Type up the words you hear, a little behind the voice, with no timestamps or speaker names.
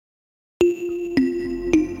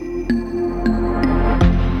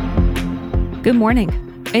Good morning.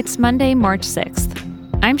 It's Monday, March 6th.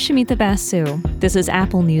 I'm Shamita Basu. This is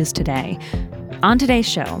Apple News Today. On today's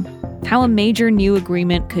show, how a major new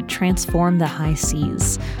agreement could transform the high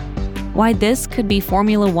seas, why this could be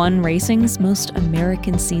Formula One racing's most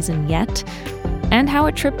American season yet, and how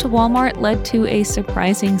a trip to Walmart led to a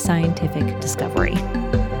surprising scientific discovery.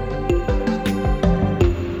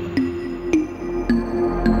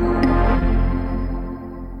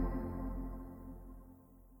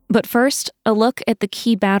 But first, a look at the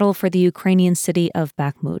key battle for the Ukrainian city of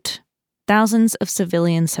Bakhmut. Thousands of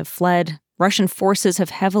civilians have fled. Russian forces have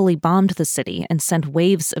heavily bombed the city and sent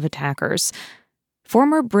waves of attackers.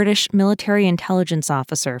 Former British military intelligence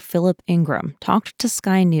officer Philip Ingram talked to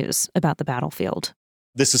Sky News about the battlefield.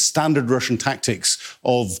 This is standard Russian tactics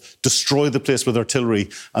of destroy the place with artillery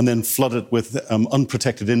and then flood it with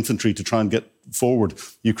unprotected infantry to try and get forward.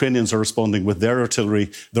 Ukrainians are responding with their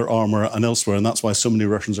artillery, their armour and elsewhere, and that's why so many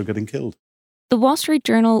Russians are getting killed. The Wall Street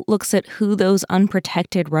Journal looks at who those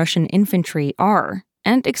unprotected Russian infantry are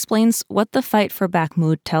and explains what the fight for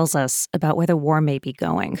Bakhmut tells us about where the war may be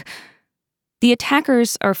going. The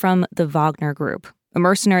attackers are from the Wagner Group, a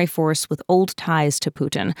mercenary force with old ties to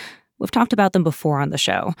Putin. We've talked about them before on the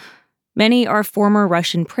show. Many are former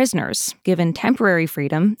Russian prisoners, given temporary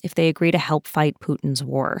freedom if they agree to help fight Putin's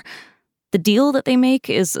war. The deal that they make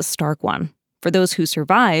is a stark one. For those who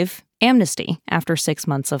survive, amnesty after 6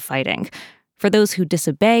 months of fighting. For those who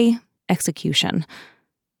disobey, execution.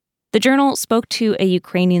 The Journal spoke to a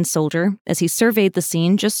Ukrainian soldier as he surveyed the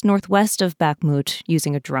scene just northwest of Bakhmut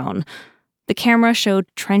using a drone. The camera showed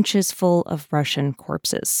trenches full of Russian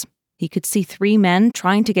corpses. He could see 3 men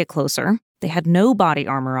trying to get closer. They had no body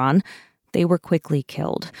armor on. They were quickly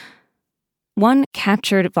killed. One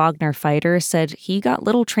captured Wagner fighter said he got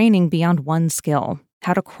little training beyond one skill,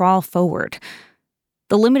 how to crawl forward.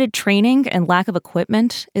 The limited training and lack of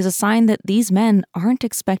equipment is a sign that these men aren't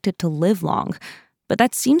expected to live long, but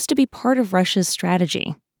that seems to be part of Russia's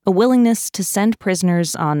strategy, a willingness to send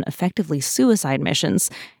prisoners on effectively suicide missions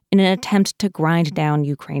in an attempt to grind down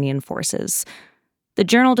Ukrainian forces. The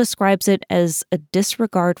Journal describes it as a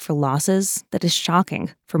disregard for losses that is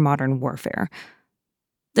shocking for modern warfare.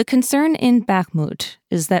 The concern in Bakhmut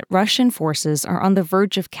is that Russian forces are on the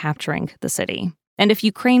verge of capturing the city. And if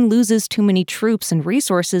Ukraine loses too many troops and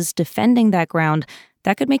resources defending that ground,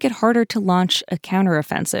 that could make it harder to launch a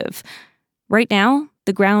counteroffensive. Right now,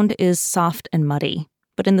 the ground is soft and muddy.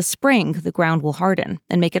 But in the spring, the ground will harden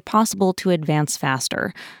and make it possible to advance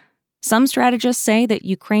faster. Some strategists say that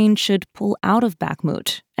Ukraine should pull out of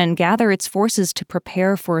Bakhmut and gather its forces to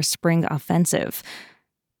prepare for a spring offensive.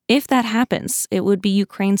 If that happens, it would be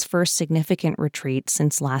Ukraine's first significant retreat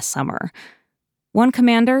since last summer. One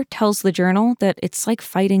commander tells the Journal that it's like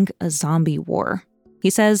fighting a zombie war. He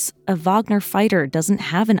says a Wagner fighter doesn't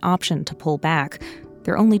have an option to pull back.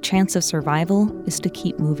 Their only chance of survival is to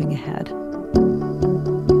keep moving ahead.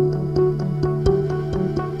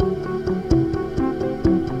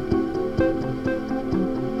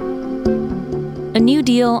 A new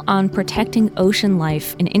deal on protecting ocean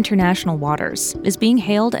life in international waters is being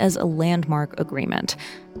hailed as a landmark agreement.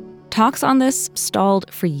 Talks on this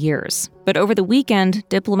stalled for years, but over the weekend,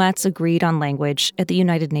 diplomats agreed on language at the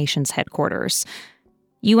United Nations headquarters.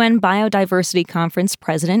 UN Biodiversity Conference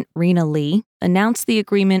President Rena Lee announced the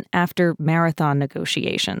agreement after marathon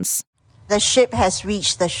negotiations. The ship has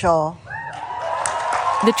reached the shore.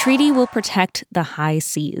 The treaty will protect the high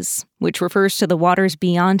seas, which refers to the waters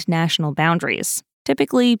beyond national boundaries,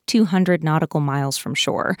 typically 200 nautical miles from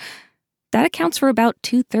shore. That accounts for about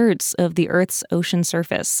 2/3 of the Earth's ocean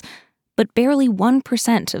surface, but barely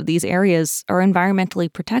 1% of these areas are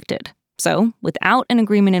environmentally protected. So, without an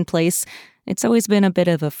agreement in place, it's always been a bit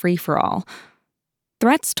of a free-for-all.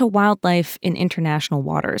 Threats to wildlife in international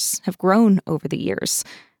waters have grown over the years.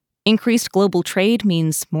 Increased global trade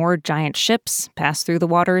means more giant ships pass through the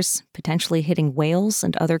waters, potentially hitting whales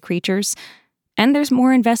and other creatures. And there's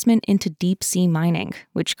more investment into deep-sea mining,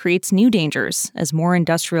 which creates new dangers as more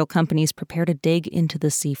industrial companies prepare to dig into the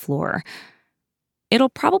seafloor. It'll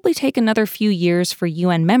probably take another few years for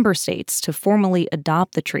UN member states to formally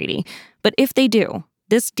adopt the treaty, but if they do,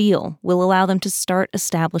 this deal will allow them to start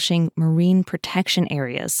establishing marine protection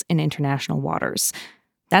areas in international waters.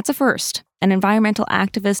 That's a first, and environmental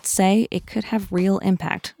activists say it could have real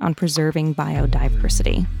impact on preserving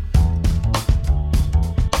biodiversity.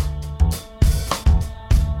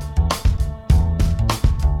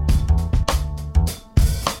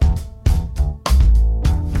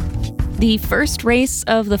 The first race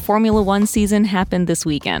of the Formula One season happened this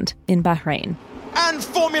weekend in Bahrain. And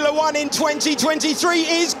Formula One in 2023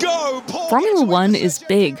 is go! Formula One is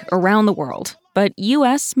big around the world, but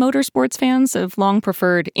U.S. motorsports fans have long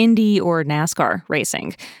preferred Indy or NASCAR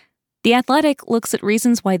racing. The Athletic looks at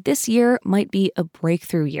reasons why this year might be a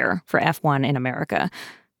breakthrough year for F1 in America.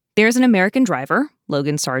 There's an American driver,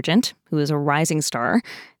 Logan Sargent, who is a rising star.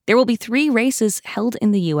 There will be 3 races held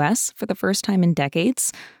in the U.S. for the first time in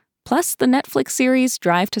decades. Plus, the Netflix series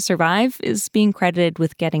Drive to Survive is being credited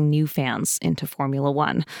with getting new fans into Formula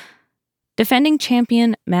One. Defending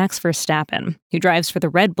champion Max Verstappen, who drives for the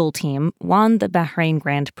Red Bull team, won the Bahrain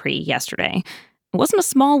Grand Prix yesterday. It wasn't a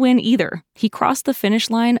small win either. He crossed the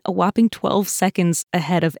finish line a whopping 12 seconds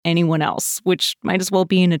ahead of anyone else, which might as well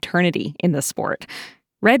be an eternity in the sport.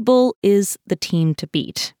 Red Bull is the team to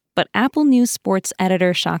beat. But Apple News sports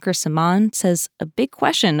editor Shakir Saman says a big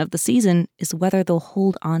question of the season is whether they'll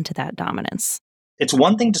hold on to that dominance. It's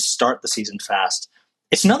one thing to start the season fast.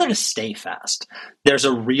 It's another to stay fast. There's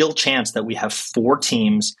a real chance that we have 4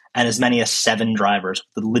 teams and as many as 7 drivers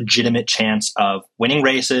with a legitimate chance of winning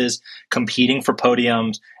races, competing for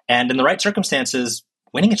podiums, and in the right circumstances,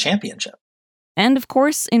 winning a championship. And of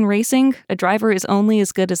course, in racing, a driver is only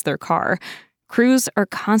as good as their car. Crews are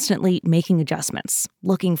constantly making adjustments,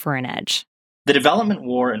 looking for an edge. The development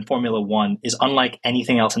war in Formula One is unlike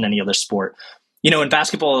anything else in any other sport. In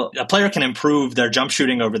basketball, a player can improve their jump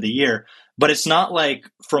shooting over the year, but it's not like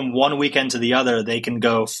from one weekend to the other, they can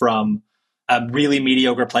go from a really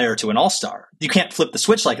mediocre player to an all-star. You can't flip the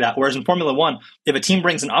switch like that. Whereas in Formula One, if a team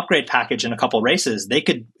brings an upgrade package in a couple races, they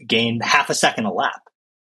could gain half a second a lap.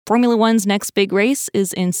 Formula One's next big race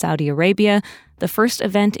is in Saudi Arabia. The first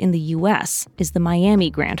event in the U.S. is the Miami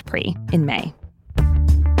Grand Prix in May.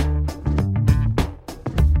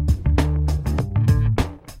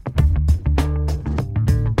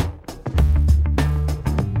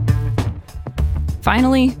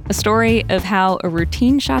 Finally, a story of how a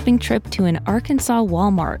routine shopping trip to an Arkansas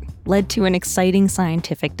Walmart led to an exciting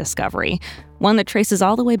scientific discovery, one that traces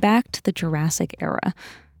all the way back to the Jurassic era.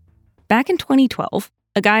 Back in 2012,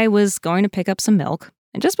 a guy was going to pick up some milk,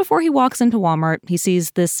 and just before he walks into Walmart, he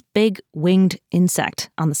sees this big winged insect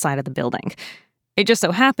on the side of the building. It just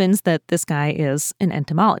so happens that this guy is an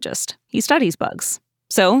entomologist. He studies bugs.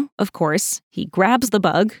 So, of course, he grabs the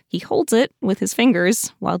bug, he holds it with his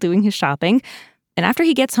fingers while doing his shopping, and after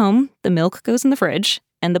he gets home, the milk goes in the fridge,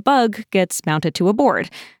 and the bug gets mounted to a board.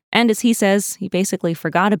 And as he says, he basically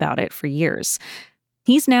forgot about it for years.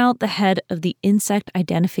 He's now the head of the Insect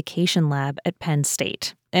Identification Lab at Penn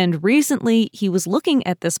State. And recently, he was looking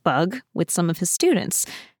at this bug with some of his students,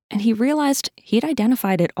 and he realized he'd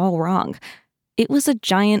identified it all wrong. It was a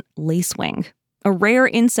giant lacewing, a rare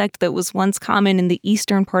insect that was once common in the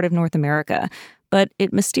eastern part of North America, but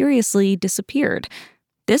it mysteriously disappeared.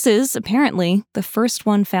 This is, apparently, the first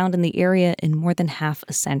one found in the area in more than half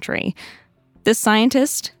a century. This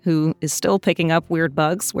scientist, who is still picking up weird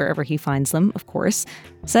bugs wherever he finds them, of course,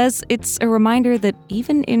 says it's a reminder that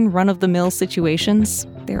even in run-of-the-mill situations,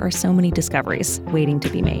 there are so many discoveries waiting to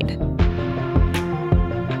be made.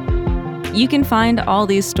 You can find all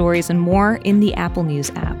these stories and more in the Apple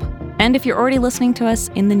News app. And if you're already listening to us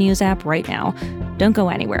in the News app right now, don't go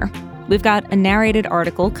anywhere. We've got a narrated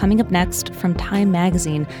article coming up next from Time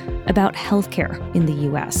magazine about healthcare in the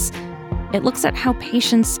U.S. It looks at how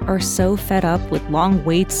patients are so fed up with long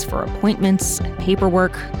waits for appointments and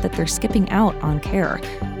paperwork that they're skipping out on care,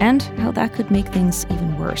 and how that could make things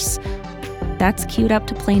even worse. That's queued up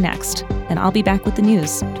to play next, and I'll be back with the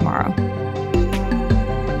news tomorrow.